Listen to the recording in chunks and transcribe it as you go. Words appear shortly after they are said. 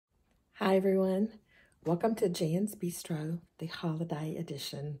Hi everyone, welcome to Jan's Bistro, the Holiday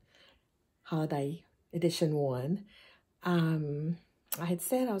Edition 1. I had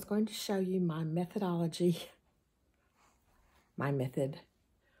said I was going to show you my methodology, my method,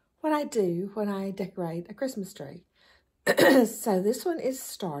 what I do when I decorate a Christmas tree. So this one is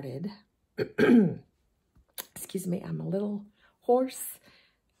started, excuse me, I'm a little hoarse.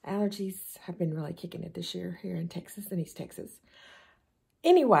 Allergies have been really kicking it this year here in Texas and East Texas.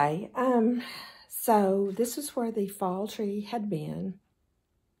 Anyway, so this is where the fall tree had been.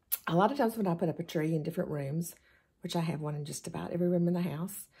 A lot of times when I put up a tree in different rooms, which I have one in just about every room in the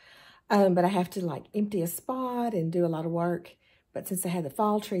house, but I have to like empty a spot and do a lot of work. But since I had the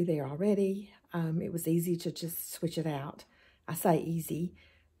fall tree there already, it was easy to just switch it out. I say easy.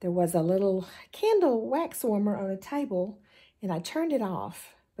 There was a little candle wax warmer on a table, and I turned it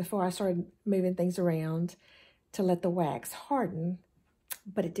off before I started moving things around to let the wax harden.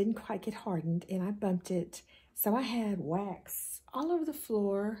 But it didn't quite get hardened, and I bumped it. So I had wax all over the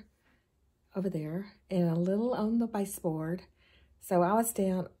floor over there and a little on the baseboard. So I was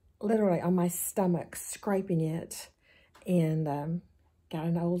down literally on my stomach scraping it, and got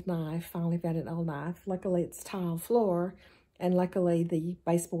an old knife, finally found an old knife. Luckily it's tile floor, and luckily the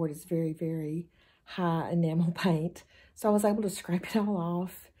baseboard is very, very high enamel paint. So I was able to scrape it all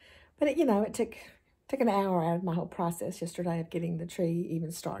off. But it, it took an hour out of my whole process yesterday of getting the tree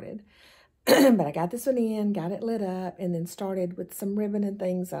even started. But I got this one in, got it lit up, and then started with some ribbon and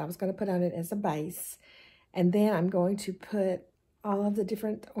things that I was going to put on it as a base. And then I'm going to put all of the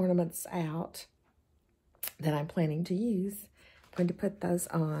different ornaments out that I'm planning to use. I'm going to put those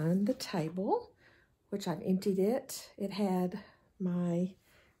on the table, which I've emptied it. It had and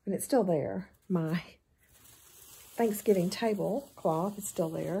it's still there, my Thanksgiving tablecloth is still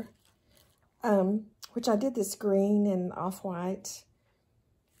there. Which I did this green and off-white.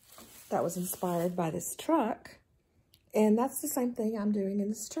 That was inspired by this truck. And that's the same thing I'm doing in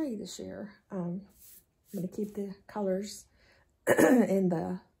this tree this year. I'm going to keep the colors here in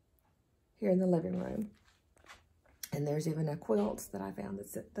the living room. And there's even a quilt that I found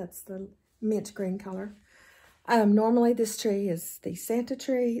that's the mint green color. Normally this tree is the Santa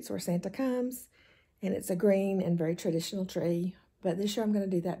tree. It's where Santa comes. And it's a green and very traditional tree. But this year I'm going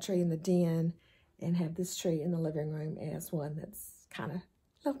to do that tree in the den and have this tree in the living room as one that's kind of a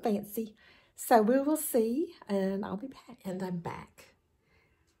little fancy. So we will see, and I'll be back. And I'm back.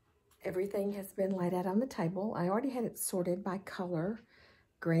 Everything has been laid out on the table. I already had it sorted by color,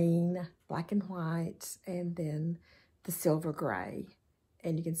 green, black and white, and then the silver gray.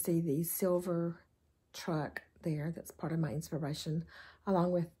 And you can see the silver truck there. That's part of my inspiration,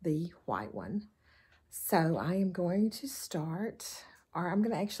 along with the white one. So I am going to start, or I'm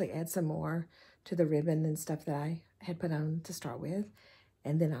going to actually add some more to the ribbon and stuff that I had put on to start with.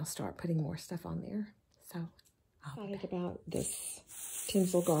 And then I'll start putting more stuff on there. So I'll excited about this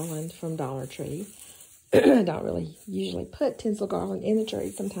tinsel garland from Dollar Tree. I don't really usually put tinsel garland in the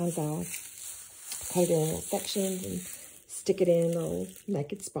tree. Sometimes I'll put it in little sections and stick it in little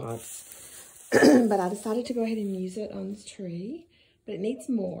naked spots. But I decided to go ahead and use it on this tree. But it needs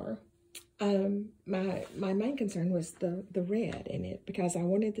more. My main concern was the red in it, because I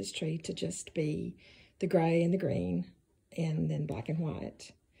wanted this tree to just be the gray and the green, and then black and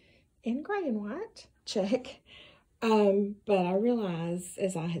white, and gray and white, check. But I realized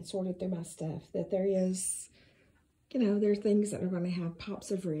as I had sorted through my stuff that there is, there are things that are going to have pops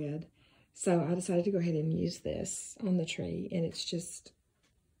of red. So I decided to go ahead and use this on the tree, and it's just,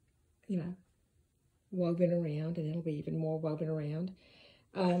 woven around, and it'll be even more woven around.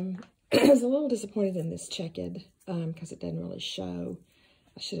 I was a little disappointed in this checkered because it doesn't really show.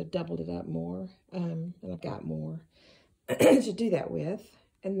 I should have doubled it up more, and I've got more to do that with.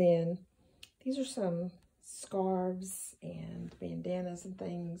 And then these are some scarves and bandanas and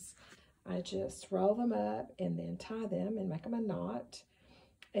things. I just roll them up and then tie them and make them a knot.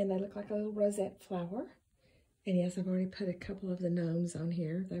 And they look like a little rosette flower. And yes, I've already put a couple of the gnomes on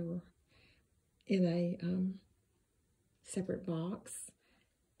here. They were in a separate box.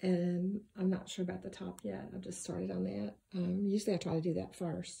 And I'm not sure about the top yet. I've just started on that. Usually I try to do that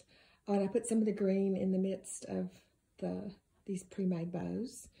first. Oh, and I put some of the green in the midst of these pre-made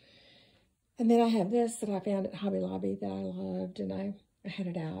bows. And then I have this that I found at Hobby Lobby that I loved, and I had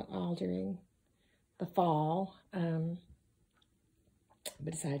it out all during the fall. But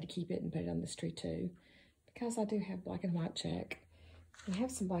decided to keep it and put it on this tree too, because I do have black and white check. I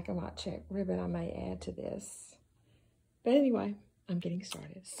have some black and white check ribbon I may add to this. But anyway, I'm getting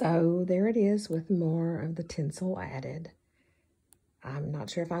started. So there it is with more of the tinsel added. I'm not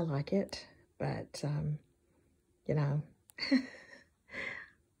sure if I like it, but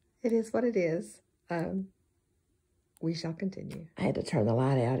it is what it is. We shall continue. I had to turn the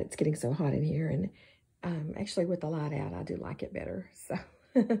light out. It's getting so hot in here. And actually, with the light out, I do like it better. So,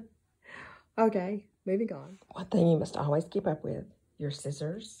 okay, moving on. One thing you must always keep up with, your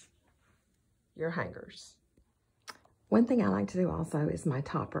scissors, your hangers. One thing I like to do also is my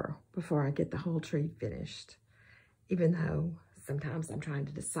topper before I get the whole tree finished. Even though sometimes I'm trying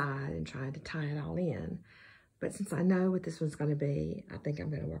to decide and trying to tie it all in. But since I know what this one's going to be, I think I'm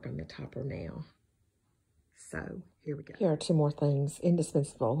going to work on the topper now. So, here we go. Here are two more things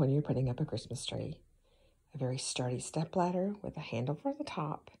indispensable when you're putting up a Christmas tree. A very sturdy stepladder with a handle for the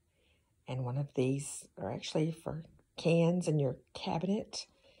top. And one of these are actually for cans in your cabinet.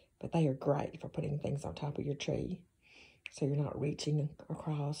 But they are great for putting things on top of your tree. So you're not reaching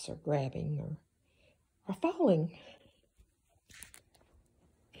across or grabbing or falling.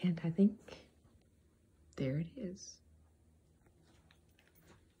 And I think there it is.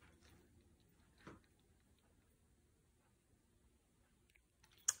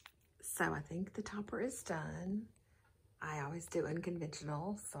 So I think the topper is done. I always do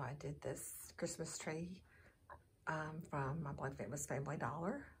unconventional, so I did this Christmas tree from my Blood Famous Family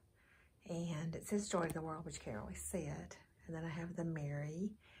Dollar. And it says Joy to the World, but you can't really see it. And then I have the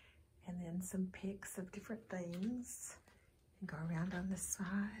Mary, and then some pics of different things. And go around on this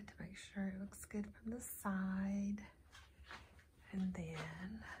side to make sure it looks good from the side. And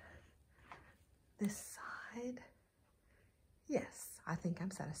then this side. Yes, I think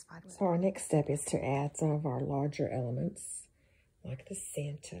I'm satisfied with it. So our next step is to add some of our larger elements, like the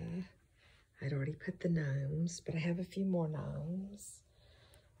Santa. I'd already put the gnomes, but I have a few more gnomes.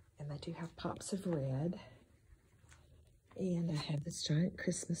 And they do have pops of red. And I have this giant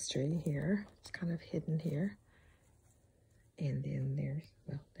Christmas tree here. It's kind of hidden here. And then there's,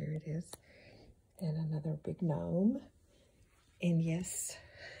 well, there it is. And another big gnome. And yes,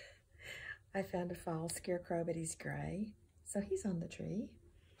 I found a fall scarecrow, but he's gray. So he's on the tree.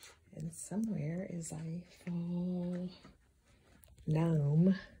 And somewhere is a fall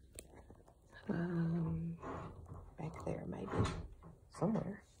gnome. Back there, maybe.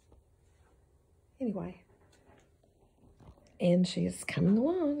 Somewhere. Anyway. And she is coming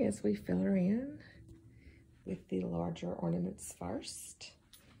along as we fill her in with the larger ornaments first.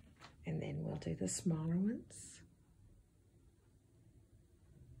 And then we'll do the smaller ones.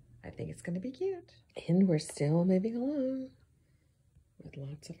 I think it's going to be cute. And we're still moving along with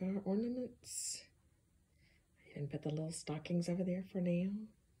lots of our ornaments. I even put the little stockings over there for now.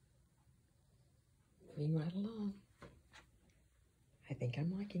 Moving right along. I think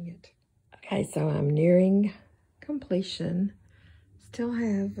I'm liking it. Okay, so I'm nearing completion. Still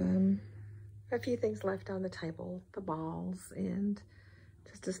have a few things left on the table. The balls and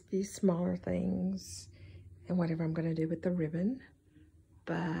just a few smaller things. And whatever I'm going to do with the ribbon.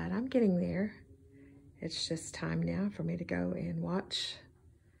 But I'm getting there. It's just time now for me to go and watch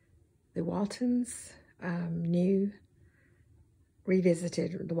the Waltons the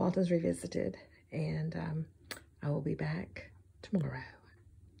Waltons Revisited. And I will be back tomorrow.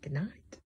 Good night.